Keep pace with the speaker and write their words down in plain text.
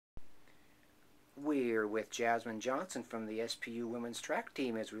we're with Jasmine Johnson from the SPU women's track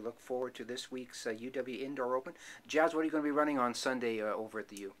team as we look forward to this week's UW Indoor Open. Jas, what are you going to be running on Sunday over at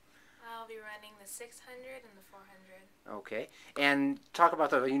the U? I'll be running the 600 and the 400. Okay. And talk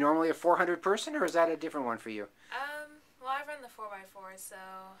about are you normally a 400 person, or is that a different one for you? Well, I run the 4x4, so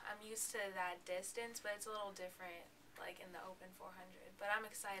I'm used to that distance, but it's a little different, like in the open 400. But I'm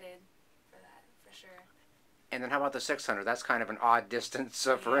excited for that, for sure. And then how about the 600? That's kind of an odd distance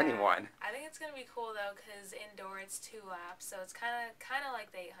for anyone. I think it's going to be cool, though, because indoor it's 2 laps, so it's kind of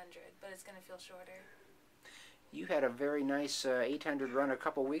like the 800, but it's going to feel shorter. You had a very nice 800 run a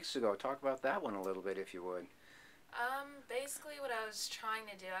couple weeks ago. Talk about that one a little bit, if you would. Basically what I was trying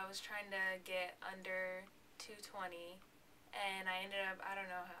to do, I was trying to get under 220, and I ended up, I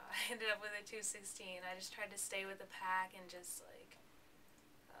don't know how, I ended up with a 216. I just tried to stay with the pack and just, like,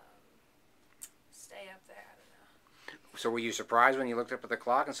 stay up there. I don't know. So were you surprised when you looked up at the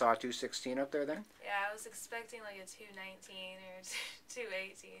clock and saw a 216 up there then? Yeah, I was expecting like a 219 or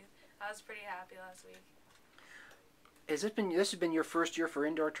 218. I was pretty happy last week. This has been your first year for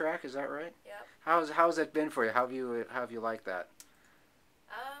indoor track, is that right? Yep. How's it been for you? How have you liked that?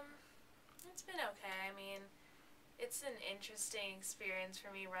 It's been okay. I mean, it's an interesting experience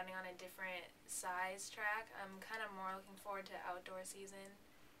for me running on a different size track. I'm kind of more looking forward to outdoor season,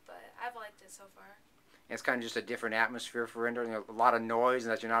 but I've liked it so far. It's kind of just a different atmosphere for indoor, a lot of noise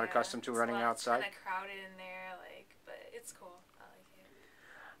that you're not accustomed to running outside. It's kind of crowded in there, but it's cool. I like it.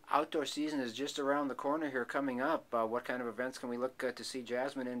 Outdoor season is just around the corner here coming up. What kind of events can we look to see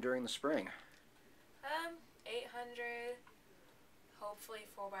Jasmine in during the spring? 800, hopefully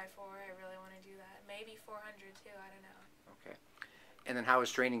 4x4. I really want to do that. Maybe 400 too. I don't know. Okay. And then how has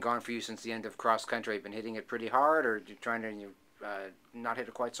training gone for you since the end of cross country? Have you been hitting it pretty hard, or are you trying to not hit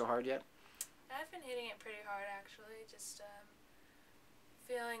it quite so hard yet? I've been hitting it pretty hard, actually. Just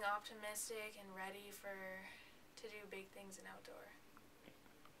feeling optimistic and ready to do big things in outdoor.